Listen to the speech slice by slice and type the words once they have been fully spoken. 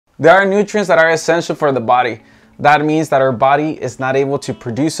There are nutrients that are essential for the body. That means that our body is not able to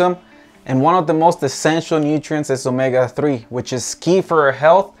produce them. And one of the most essential nutrients is omega-3, which is key for our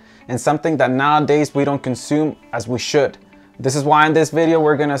health and something that nowadays we don't consume as we should. This is why in this video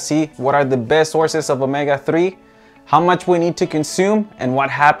we're gonna see what are the best sources of omega-3, how much we need to consume, and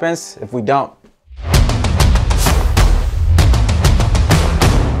what happens if we don't.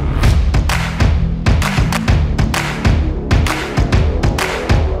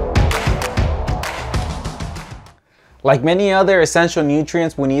 Like many other essential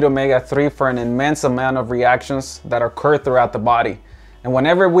nutrients, we need omega-3 for an immense amount of reactions that occur throughout the body. And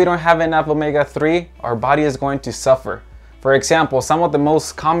whenever we don't have enough omega-3, our body is going to suffer. For example, some of the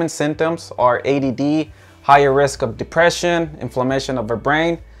most common symptoms are ADD, higher risk of depression, inflammation of our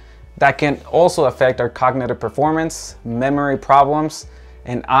brain. That can also affect our cognitive performance, memory problems,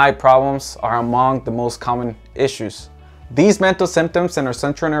 and eye problems are among the most common issues. These mental symptoms in our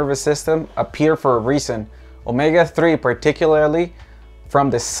central nervous system appear for a reason. Omega-3, particularly from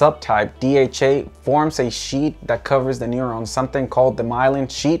the subtype DHA, forms a sheet that covers the neuron, something called the myelin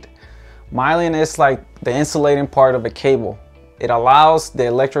sheet. Myelin is like the insulating part of a cable. It allows the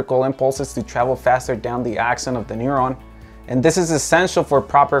electrical impulses to travel faster down the axon of the neuron, and this is essential for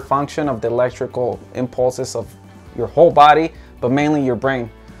proper function of the electrical impulses of your whole body, but mainly your brain.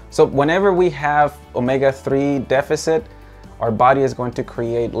 So whenever we have omega-3 deficit, our body is going to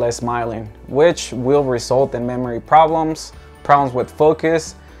create less myelin, which will result in memory problems, problems with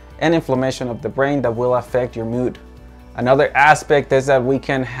focus, and inflammation of the brain that will affect your mood. Another aspect is that we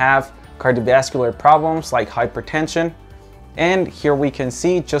can have cardiovascular problems like hypertension, and here we can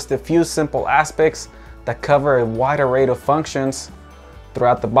see just a few simple aspects that cover a wide array of functions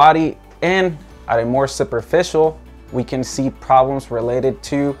throughout the body, and at a more superficial, we can see problems related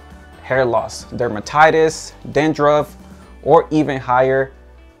to hair loss, dermatitis, dandruff, or even higher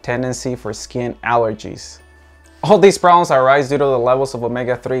tendency for skin allergies. All these problems arise due to the levels of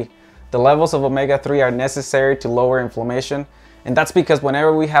omega-3. The levels of omega-3 are necessary to lower inflammation, and that's because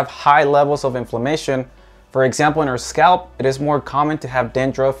whenever we have high levels of inflammation, for example in our scalp, it is more common to have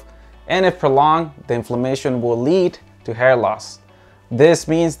dandruff, and if prolonged, the inflammation will lead to hair loss. This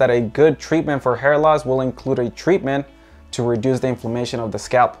means that a good treatment for hair loss will include a treatment to reduce the inflammation of the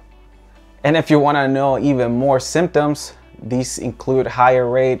scalp. And if you want to know even more symptoms, these include higher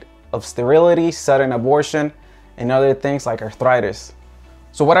rate of sterility, sudden abortion, and other things like arthritis.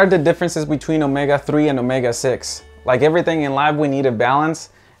 So what are the differences between omega-3 and omega-6? Like everything in life, we need a balance,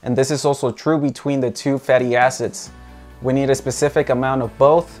 and this is also true between the two fatty acids. We need a specific amount of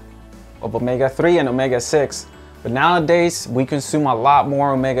both, of omega-3 and omega-6. But nowadays, we consume a lot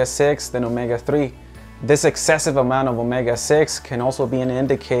more omega-6 than omega-3. This excessive amount of omega-6 can also be an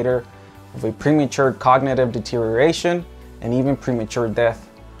indicator of a premature cognitive deterioration and even premature death.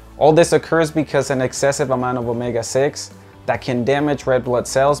 All this occurs because an excessive amount of omega-6 that can damage red blood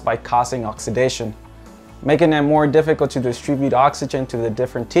cells by causing oxidation, making it more difficult to distribute oxygen to the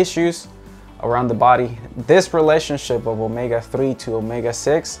different tissues around the body. This relationship of omega-3 to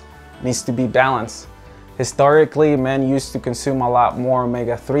omega-6 needs to be balanced. Historically, men used to consume a lot more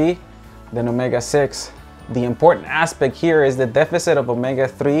omega-3 than omega-6. The important aspect here is the deficit of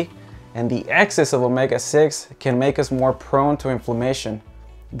omega-3 and the excess of omega-6 can make us more prone to inflammation.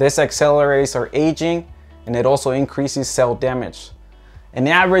 This accelerates our aging, and it also increases cell damage. On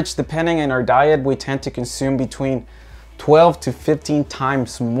average, depending on our diet, we tend to consume between 12 to 15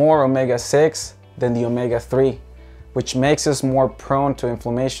 times more omega-6 than the omega-3, which makes us more prone to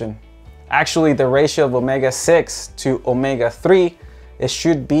inflammation. Actually, the ratio of omega-6 to omega-3, it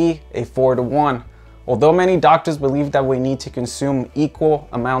should be a 4-to-1. Although many doctors believe that we need to consume equal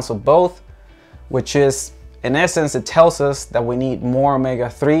amounts of both, which is, in essence, it tells us that we need more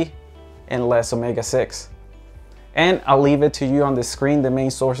omega-3 and less omega-6. And I'll leave it to you on the screen, the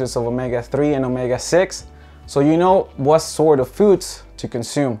main sources of omega-3 and omega-6, so you know what sort of foods to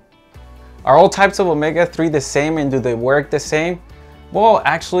consume. Are all types of omega-3 the same, and do they work the same? Well,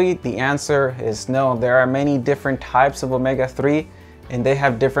 actually, the answer is no. There are many different types of omega-3, and they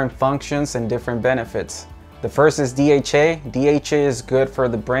have different functions and different benefits. The first is DHA. DHA is good for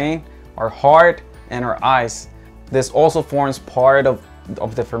the brain, our heart, and our eyes. This also forms part of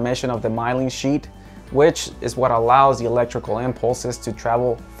the formation of the myelin sheet, which is what allows the electrical impulses to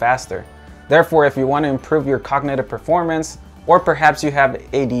travel faster. Therefore, if you want to improve your cognitive performance, or perhaps you have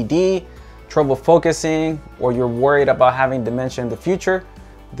ADD, trouble focusing, or you're worried about having dementia in the future,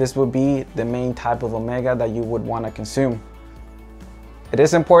 this would be the main type of omega that you would want to consume. It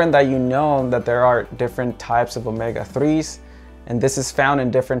is important that you know that there are different types of omega-3s, and this is found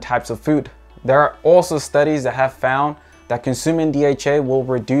in different types of food. There are also studies that have found that consuming DHA will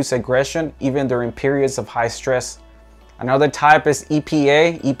reduce aggression even during periods of high stress. Another type is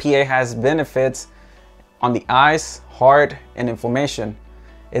EPA. EPA has benefits on the eyes, heart, and inflammation.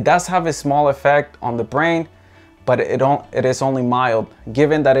 It does have a small effect on the brain, but it is only mild,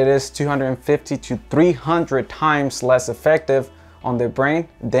 given that it is 250 to 300 times less effective on the brain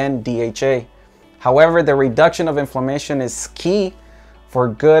than DHA. However, the reduction of inflammation is key for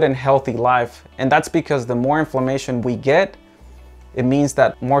good and healthy life, and that's because the more inflammation we get, it means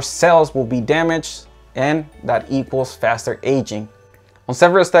that more cells will be damaged, and that equals faster aging. On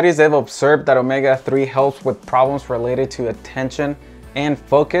several studies, they've observed that omega-3 helps with problems related to attention and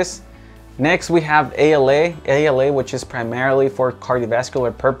focus. Next, we have ALA, which is primarily for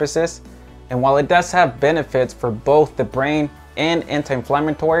cardiovascular purposes. And while it does have benefits for both the brain and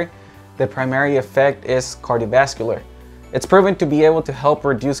anti-inflammatory, the primary effect is cardiovascular. It's proven to be able to help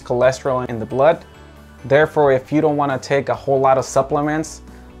reduce cholesterol in the blood. Therefore, if you don't want to take a whole lot of supplements,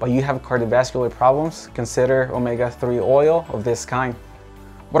 but you have cardiovascular problems, consider omega-3 oil of this kind.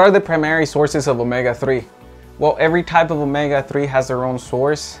 What are the primary sources of omega-3? Well, every type of omega-3 has their own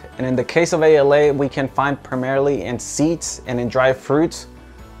source, and in the case of ALA, we can find primarily in seeds and in dry fruits.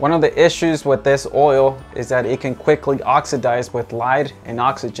 One of the issues with this oil is that it can quickly oxidize with light and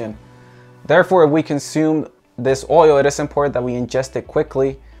oxygen. Therefore, if we consume this oil, it is important that we ingest it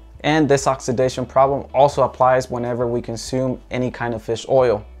quickly, and this oxidation problem also applies whenever we consume any kind of fish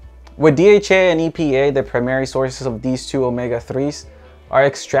oil. With DHA and EPA, the primary sources of these two omega-3s are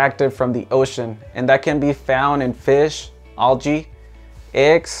extracted from the ocean, and that can be found in fish, algae,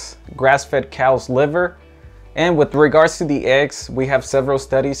 eggs, grass-fed cow's liver. And with regards to the eggs, we have several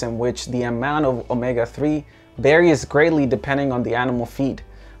studies in which the amount of omega-3 varies greatly depending on the animal feed.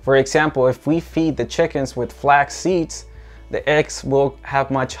 For example, if we feed the chickens with flax seeds, the eggs will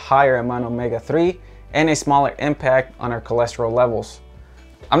have much higher amount of omega-3 and a smaller impact on our cholesterol levels.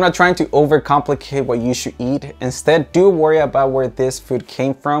 I'm not trying to overcomplicate what you should eat. Instead, do worry about where this food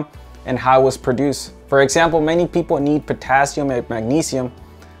came from and how it was produced. For example, many people need potassium and magnesium,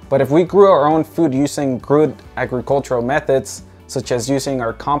 but if we grew our own food using crude agricultural methods, such as using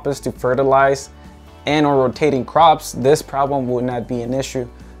our compost to fertilize and or rotating crops, this problem would not be an issue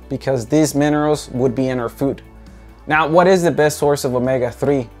because these minerals would be in our food. Now, what is the best source of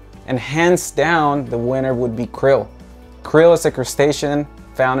omega-3? And hands down, the winner would be krill. Krill is a crustacean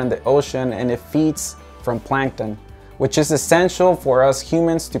found in the ocean, and it feeds from plankton, which is essential for us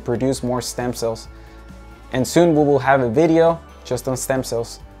humans to produce more stem cells. And soon we will have a video just on stem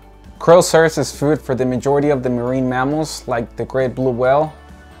cells. Krill serves as food for the majority of the marine mammals like the great blue whale.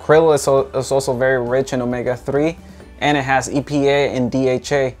 Krill is also very rich in omega-3, and it has EPA and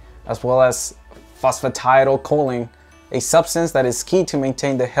DHA, as well as phosphatidylcholine, a substance that is key to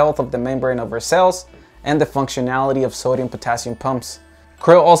maintain the health of the membrane of our cells and the functionality of sodium-potassium pumps.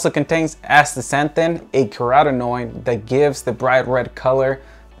 Krill also contains astaxanthin, a carotenoid that gives the bright red color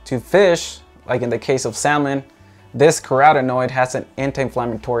to fish, like in the case of salmon. This carotenoid has an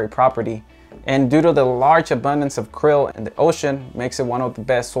anti-inflammatory property, and due to the large abundance of krill in the ocean, makes it one of the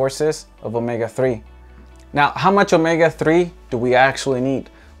best sources of omega-3. Now, how much omega-3 do we actually need?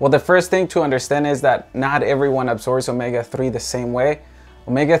 Well, the first thing to understand is that not everyone absorbs omega-3 the same way.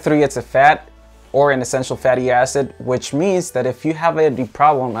 Omega-3 is a fat or an essential fatty acid, which means that if you have a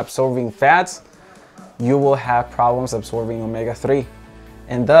problem absorbing fats, you will have problems absorbing omega-3.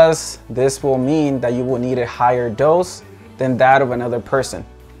 And thus, this will mean that you will need a higher dose than that of another person.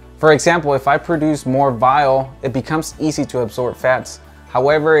 For example, if I produce more bile, it becomes easy to absorb fats.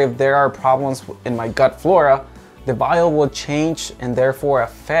 However, if there are problems in my gut flora, the bile will change and therefore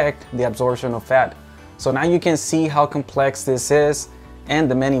affect the absorption of fat. So now you can see how complex this is and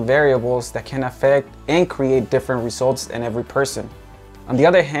the many variables that can affect and create different results in every person. On the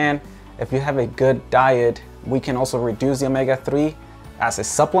other hand, if you have a good diet, we can also reduce the omega-3 as a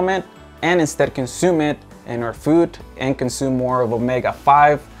supplement and instead consume it in our food and consume more of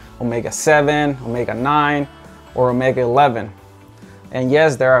omega-5, omega-7, omega-9, or omega-11. And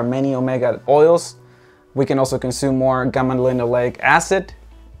yes, there are many omega oils. We can also consume more gamma-linoleic acid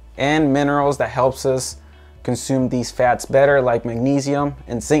and minerals that helps us consume these fats better, like magnesium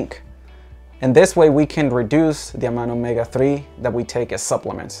and zinc. And this way we can reduce the amount of omega-3 that we take as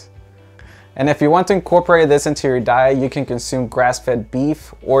supplements. And if you want to incorporate this into your diet, you can consume grass-fed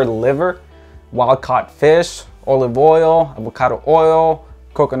beef or liver, wild-caught fish, olive oil, avocado oil,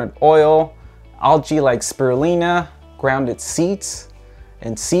 coconut oil, algae like spirulina, grounded seeds,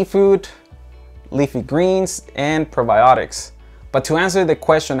 and seafood, leafy greens, and probiotics. But to answer the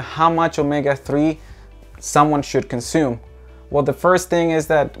question, how much omega-3 someone should consume? Well, the first thing is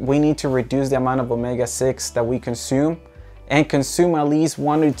that we need to reduce the amount of omega-6 that we consume, and consume at least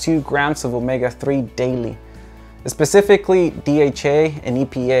 1 to 2 grams of omega-3 daily, specifically DHA and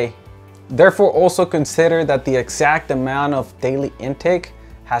EPA. Therefore, also consider that the exact amount of daily intake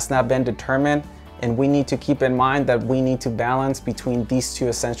has not been determined, and we need to keep in mind that we need to balance between these two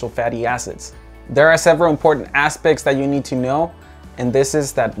essential fatty acids. There are several important aspects that you need to know, and this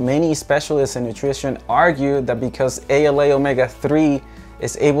is that many specialists in nutrition argue that because ALA omega-3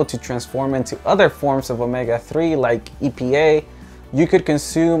 is able to transform into other forms of omega-3 like EPA, you could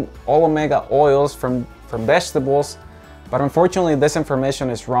consume all omega oils from vegetables, but unfortunately this information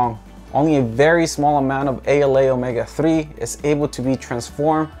is wrong. Only a very small amount of ALA omega-3 is able to be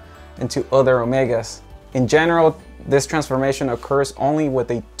transformed into other omegas. In general, this transformation occurs only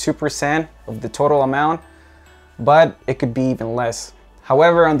with a 2% of the total amount, but it could be even less.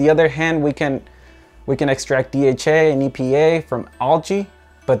 However, on the other hand, we can extract DHA and EPA from algae,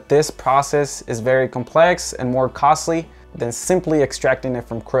 but this process is very complex and more costly than simply extracting it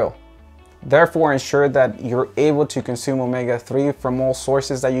from krill. Therefore, ensure that you're able to consume omega-3 from all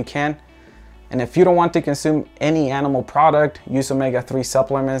sources that you can. And if you don't want to consume any animal product, use omega-3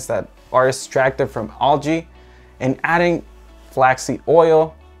 supplements that are extracted from algae and adding flaxseed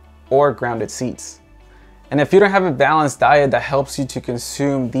oil or grounded seeds. And if you don't have a balanced diet that helps you to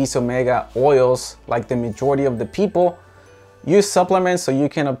consume these omega oils like the majority of the people, use supplements so you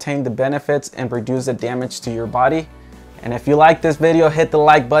can obtain the benefits and reduce the damage to your body. And if you like this video, hit the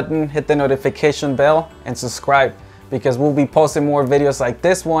like button, hit the notification bell, and subscribe, because we'll be posting more videos like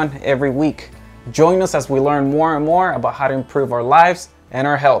this one every week. Join us as we learn more and more about how to improve our lives and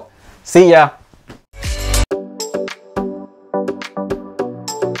our health. See ya!